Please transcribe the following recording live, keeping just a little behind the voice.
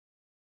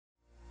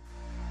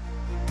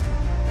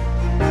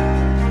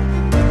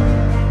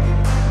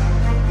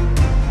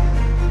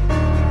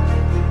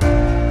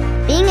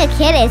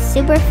kid is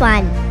super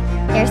fun.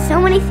 There's so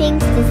many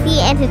things to see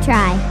and to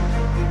try.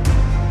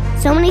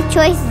 So many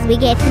choices we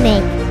get to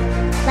make.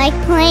 Like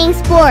playing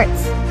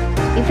sports.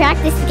 We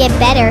practice to get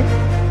better.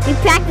 We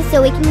practice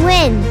so we can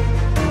win.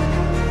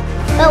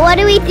 But what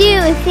do we do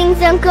if things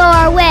don't go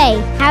our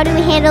way? How do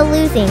we handle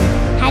losing?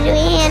 How do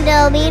we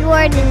handle mean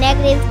words and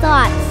negative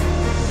thoughts?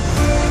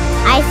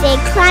 I say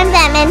climb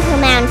that mental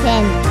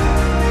mountain.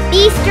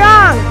 Be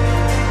strong.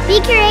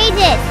 Be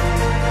courageous.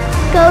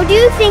 Go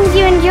do things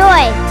you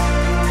enjoy.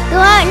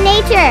 Go out in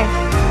nature.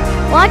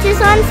 Watch a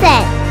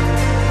sunset.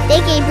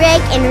 Take a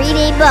break and read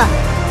a book.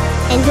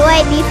 Enjoy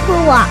a beautiful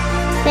walk.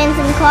 Spend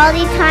some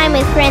quality time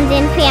with friends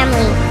and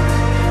family.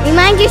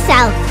 Remind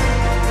yourself,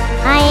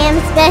 I am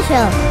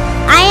special.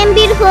 I am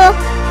beautiful.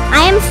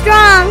 I am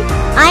strong.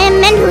 I am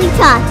mentally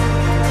tough.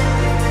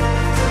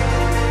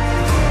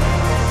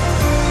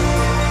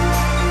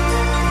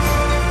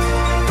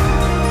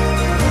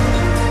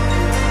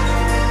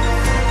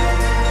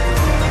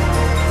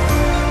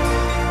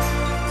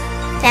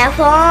 Now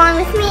follow along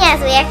with me as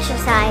we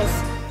exercise.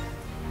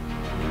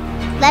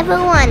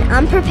 Level 1,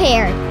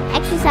 Unprepared.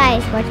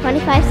 Exercise for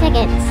 25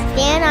 seconds.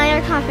 Stand on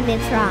your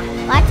confidence rock.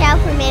 Watch out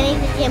for Manny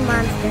the gym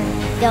monster.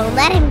 Don't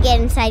let him get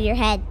inside your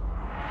head.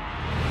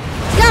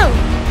 Go!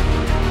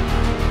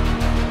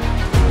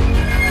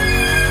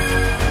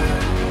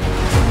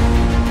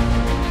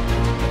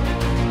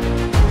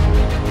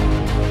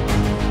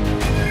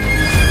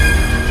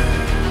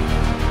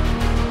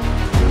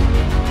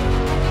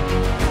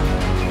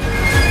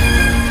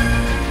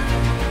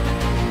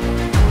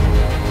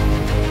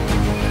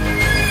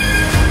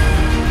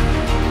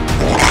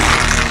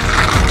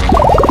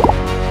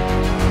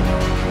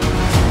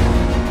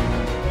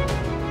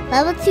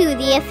 Level 2,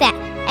 the effect.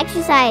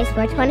 Exercise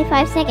for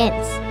 25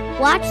 seconds.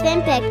 Watch the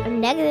impact of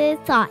negative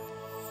thought.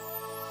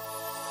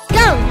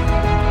 Go!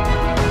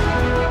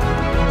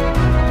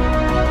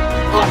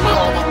 They're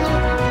better than you.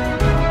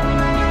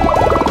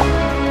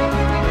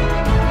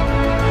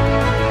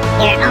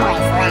 You're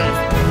always last.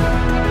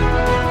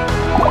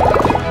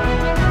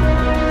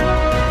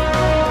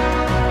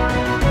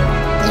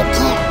 You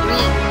can't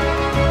win.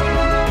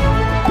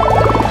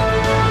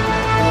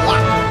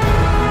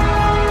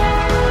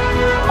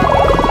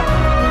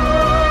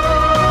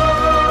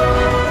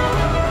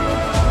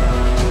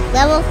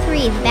 Level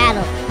 3, the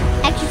battle.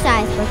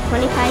 Exercise for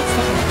 25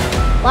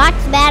 seconds. Watch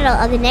the battle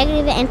of the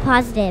negative and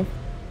positive.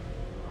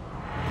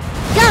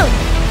 Go!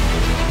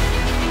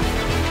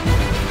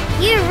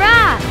 You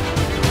rock!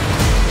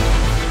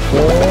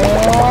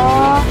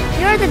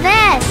 You're the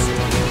best!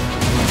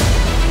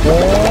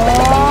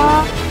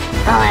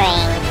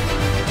 Boring.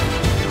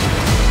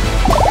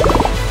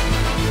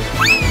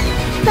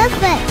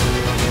 Perfect!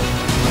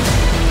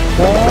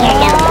 You're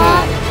no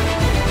good.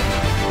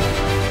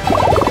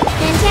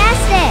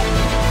 Fantastic!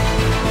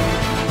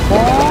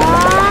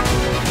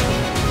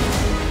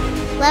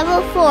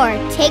 Level 4,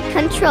 take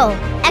control.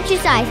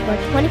 Exercise for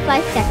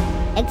 25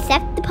 seconds.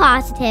 Accept the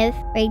positive,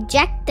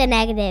 reject the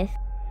negative.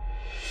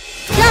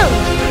 Go!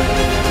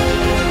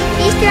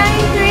 Be strong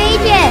and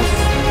courageous!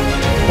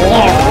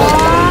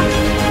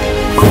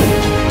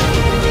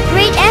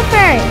 Great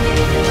effort!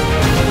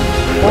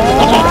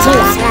 You're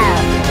too slow.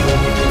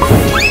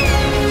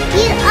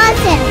 You're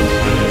awesome!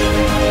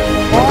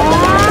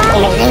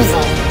 You're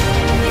losing.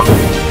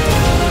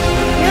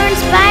 You're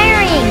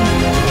inspiring!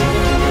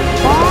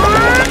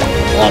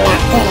 You're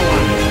not good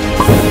enough.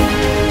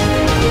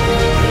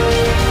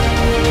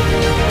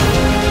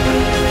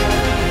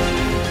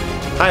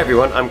 Hi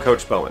everyone, I'm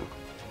Coach Bowman,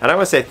 and I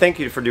want to say thank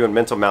you for doing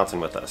Mental Mountain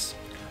with us.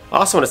 I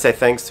also want to say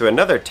thanks to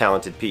another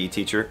talented PE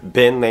teacher,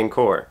 Ben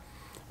Lancourt.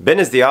 Ben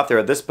is the author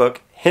of this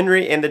book,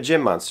 Henry and the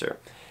Gym Monster,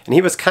 and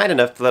he was kind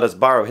enough to let us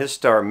borrow his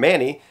star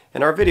Manny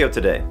in our video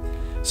today.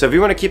 So if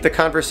you want to keep the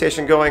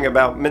conversation going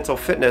about mental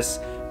fitness,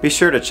 be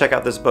sure to check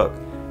out this book.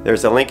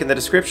 There's a link in the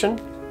description,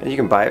 and you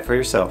can buy it for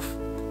yourself.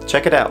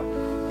 Check it out.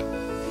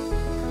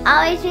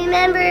 Always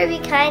remember, be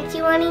kind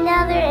to one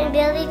another and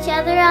build each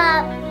other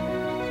up.